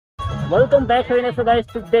Welcome back to so guys.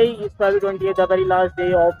 Today is February 20th, the very last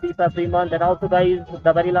day of the February month, and also guys,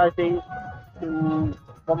 the very last day to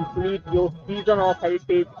complete your season of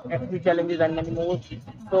heritage XP challenges and many more.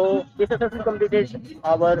 So we successfully completed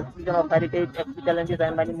our season of heritage XP challenges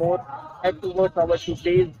and many more. Head towards our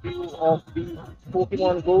today's view of the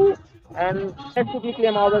Pokemon Go. And let's quickly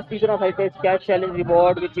claim our season of heritage cash challenge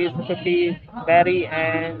reward, which is 50 berry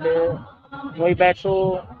and Noibat.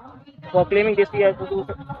 So for claiming this, we have to do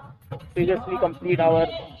previously complete our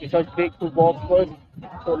research break to box first.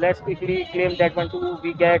 So let's quickly claim that one too.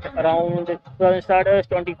 We get around 12 starters,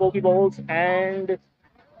 20 Pokeballs, and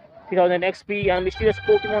 3000 XP. And mysterious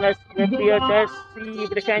Pokemon has appeared. Let's see if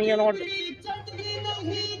the shiny or not.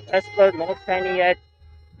 As per not shiny yet,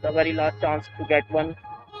 the very last chance to get one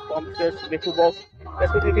from this Wifu box.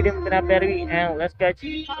 Let's quickly feed him Berry and let's catch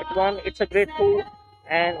it one. It's a great pull.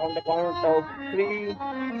 And on the count of 3,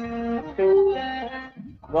 2,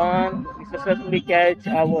 1, we successfully catch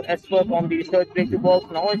our Esper from the research breakthrough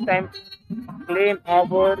box. Now it's time to claim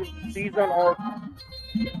our season of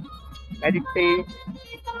heritage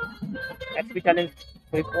XP challenge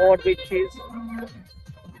reward, which is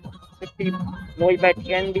 50 Noibat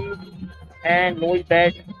candy and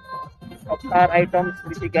Noibat avatar items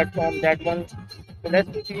which we get from that one. So let's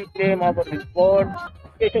quickly claim our reward.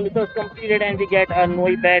 Special research completed and we get a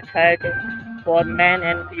Noibat hat for man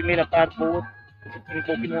and female avatar both in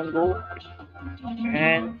Pokemon Go.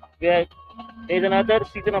 And there is another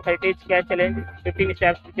season of heritage catch challenge, 15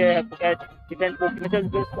 steps which I have to catch different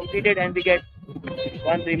Pokemon is completed and we get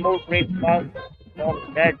one remote raid pass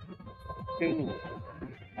from that too.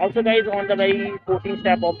 Also guys, on the very 14th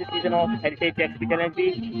step of the season of heritage XP challenge,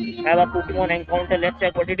 we have a Pokemon encounter. Let's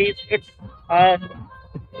check what it is. It's a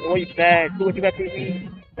Noibat 285 PP.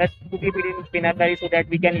 Let's quickly put in Pinapari so that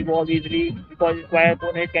we can evolve easily because it's why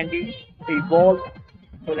opponent can be evolved.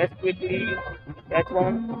 So let's quickly catch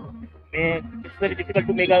one. It's very difficult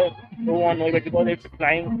to make a throw on Noibat because it's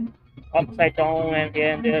flying upside down and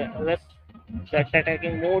here and there. Let's that's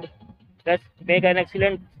attacking mode. Let's make an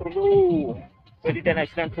excellent throw. Very an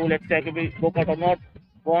excellent throw. Let's check if we go cut or not.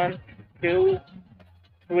 1, 2,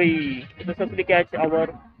 3. We successfully catch our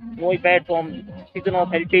Noibat from season of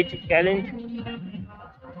heritage challenge.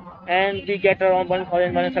 And we get around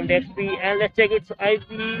 1170 XP. And let's check its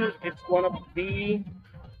IV. It's one of the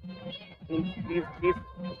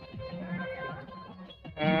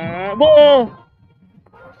whoa!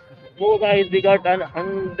 Whoa guys, we got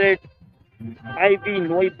 100 IV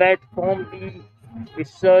Noibat from the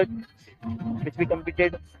research which we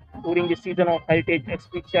completed during the season of heritage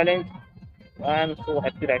XP challenge. I'm so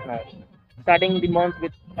happy right now. Starting the month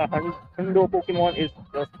with a Hundo Pokemon is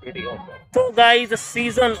just pretty awesome. So guys, the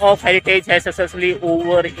season of heritage has successfully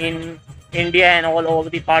over in India and all over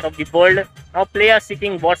the part of the world. Now players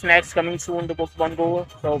seeking what's next coming soon to Pokemon Go.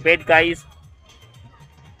 So wait guys,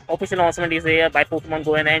 official announcement is here by Pokemon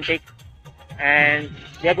Go and Niantic. And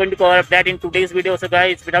we are going to cover up that in today's video. So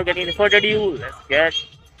guys, without getting any further ado, let's get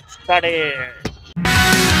started.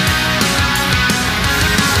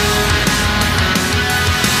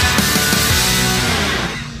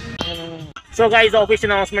 So guys, the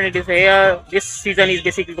official announcement is here. This season is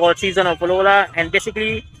basically called Season of Alola and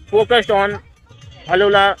basically focused on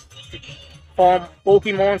Alola from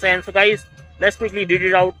Pokemons. And so guys, let's quickly read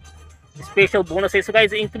it out. Special bonuses. So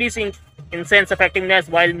guys, increasing incense effectiveness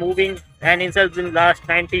while moving and insults in last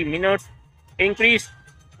 90 minutes. Increased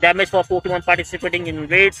damage for Pokemon participating in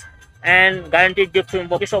raids and guaranteed gift from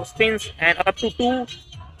Pokeshop spins and up to 2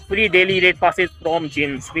 free daily raid passes from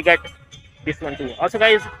gyms. We get this one too. Also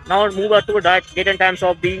guys, now move on to the date and times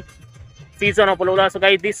of the season of Alola. So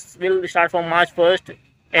guys, this will start from March 1st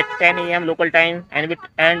at 10 AM local time and will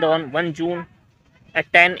end on 1 June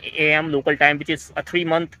at 10 AM local time, which is a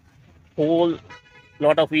 3-month whole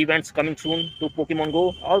lot of events coming soon to Pokemon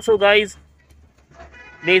Go. Also guys,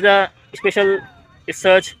 there is a special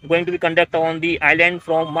research going to be conducted on the island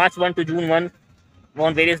from March 1 to June 1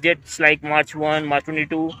 on various dates like March 1, March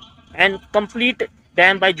 22, and complete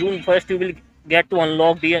them by June 1st. You will get to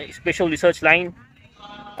unlock the special research line.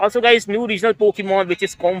 Also guys, new regional Pokemon which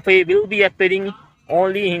is Comfey will be appearing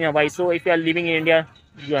only in Hawaii. So if you are living in India,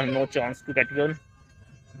 you have no chance to get one.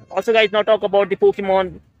 Also guys, now talk about the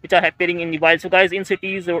Pokemon which are appearing in the wild. So guys, in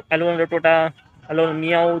cities, Alolan Rotota, Alolan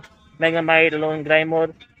Meowth, Megamite, Alolan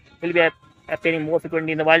Grimer will be appearing more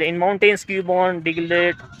frequently in the wild. In mountains, Cubone,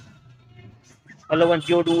 Diglett, Alolan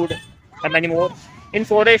Geodude, and many more. In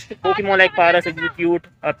forest, Pokemon like Paras, Execute,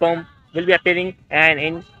 Pump will be appearing, and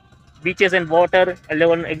in beaches and water,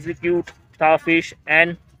 Alolan Execute, Starfish,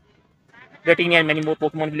 and Dratini and many more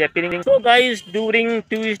Pokemon will be appearing. So guys, during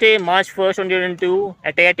Tuesday, March 1st, 2022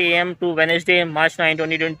 at 8 a.m. to Wednesday, March 9,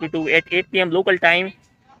 2022 at 8 p.m. local time,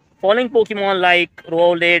 following Pokemon like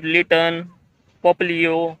Rowlet, Litten,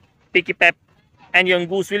 Popplio, Pikipep, and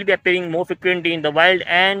Yungoos will be appearing more frequently in the wild.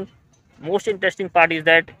 And most interesting part is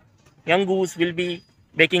that Yungoos will be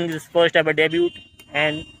making his first ever debut,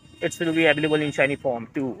 and it will be available in shiny form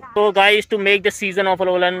too. So guys, to make the season of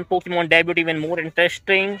Alolan Pokemon debut even more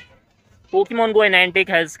interesting, Pokemon Go and Niantic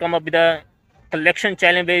has come up with a collection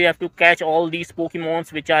challenge where you have to catch all these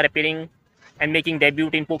Pokemons which are appearing and making debut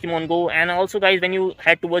in Pokemon Go. And also guys, when you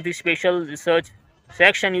head towards the special research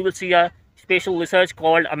section, you will see a special research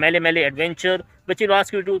called a Melee Melee Adventure, which will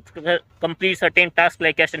ask you to complete certain tasks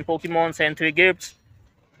like catch 10 Pokemons and 3 gifts,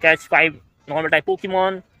 catch 5 normal type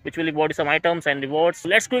Pokemon, which will reward you some items and rewards. So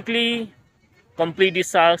let's quickly complete this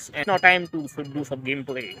task, and now time to do some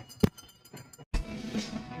gameplay.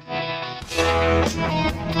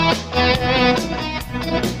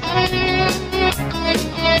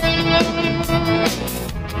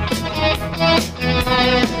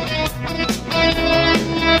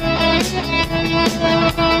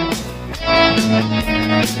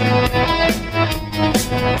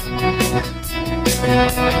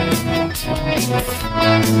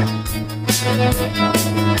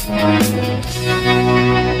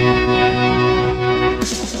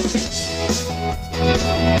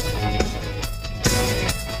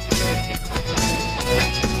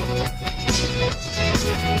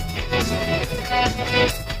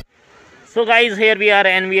 So guys, here we are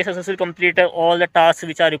and we have successfully completed all the tasks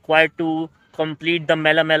which are required to complete the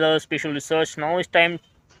Mela special research. Now it's time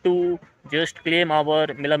to just claim our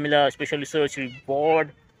Mela special research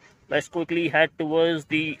reward. Let's quickly head towards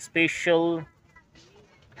the special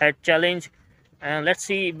head challenge, and let's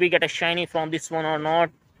see if we get a shiny from this one or not.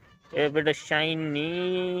 If it is shiny,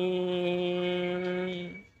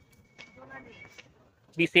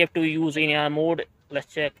 be safe to use in our mode. Let's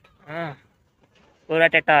check.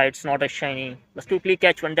 Rattata, it's not a shiny. Let's quickly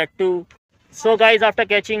catch one that too. So guys, after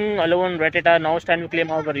catching alone Rattata, now it's time to claim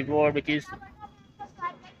our reward, which is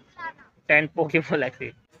 10 Pokeball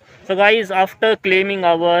actually. So guys, after claiming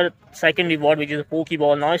our second reward, which is a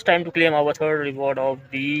Pokeball, now it's time to claim our third reward of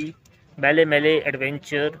the Melee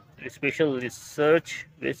Adventure Special Research,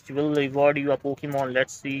 which will reward you a Pokemon.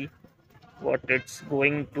 Let's see what it's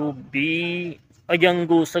going to be. A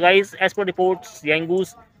Yungoos. So guys, as per reports,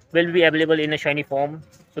 Yungoos will be available in a shiny form.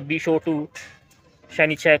 So be sure to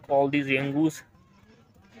shiny check all these Yungoos.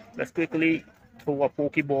 Let's quickly throw a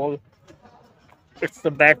Pokeball. It's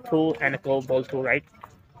the bat throw and a curveball throw, right?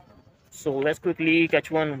 So let's quickly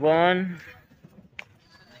catch one. 1,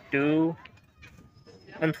 2,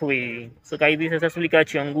 and 3. So guys, we successfully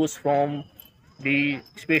catch Yungoos from the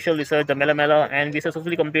special research, the Mela, and we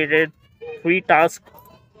successfully completed 3 tasks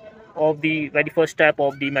of the very first step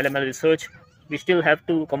of the Mela research. We still have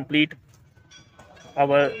to complete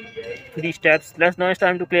our 3 steps. Now it's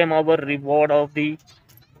time to claim our reward of the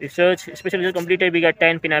research. Special research completed, we get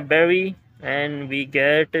 10 peanut berry and we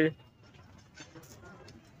get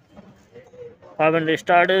 500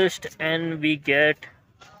 Stardust and we get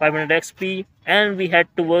 500 XP, and we head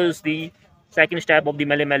towards the second step of the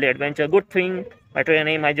Melee Adventure. Good thing my trainer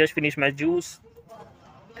name, I just finished my juice.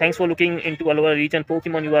 Thanks for looking into Alola region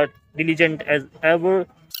Pokemon. You are diligent as ever.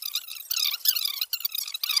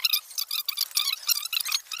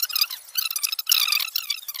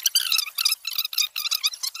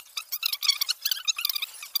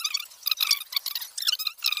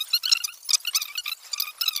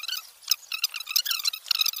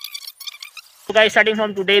 So guys, starting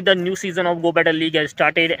from today, the new season of Go Battle League has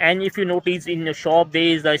started, and if you notice in the shop, there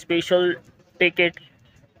is a special ticket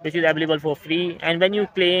which is available for free, and when you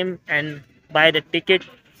claim and buy the ticket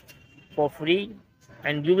for free,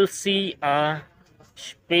 and you will see a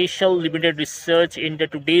special limited research in the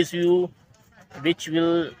today's view, which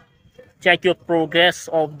will check your progress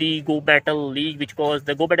of the Go Battle League, because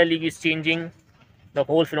the Go Battle League is changing, the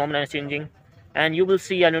whole phenomenon is changing, and you will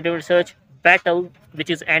see a limited research battle which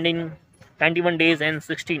is ending 91 days and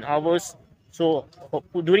 16 hours. So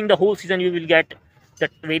during the whole season you will get the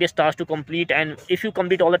various tasks to complete, and if you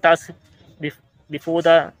complete all the tasks before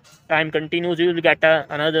the time continues, you will get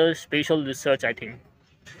another special research. I think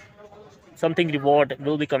something reward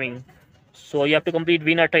will be coming, so you have to complete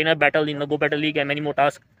winner trainer battle in the Go Battle League and many more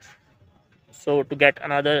tasks, so to get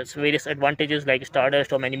another various advantages like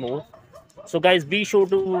Stardust or many more. So guys, be sure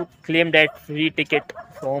to claim that free ticket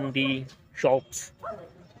from the shops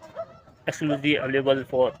exclusively available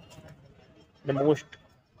for the most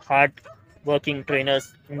hard working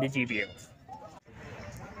trainers in the GBL.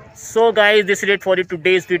 So guys, this is it for the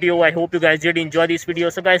today's video. I hope you guys did enjoy this video.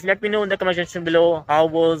 So guys, let me know in the comment section below how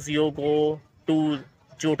was your go to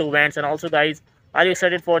Johto events, and also guys, are you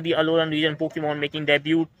excited for the Alolan region Pokemon making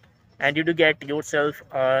debut? And did you get yourself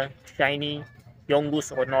a shiny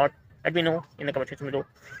Yongus or not? Let me know in the comment section below.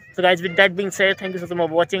 So guys, with that being said, thank you so much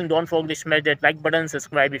for watching. Don't forget to smash that like button,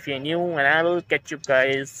 subscribe if you're new, and I will catch you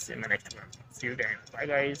guys in the next one. See you then. Bye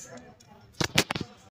guys.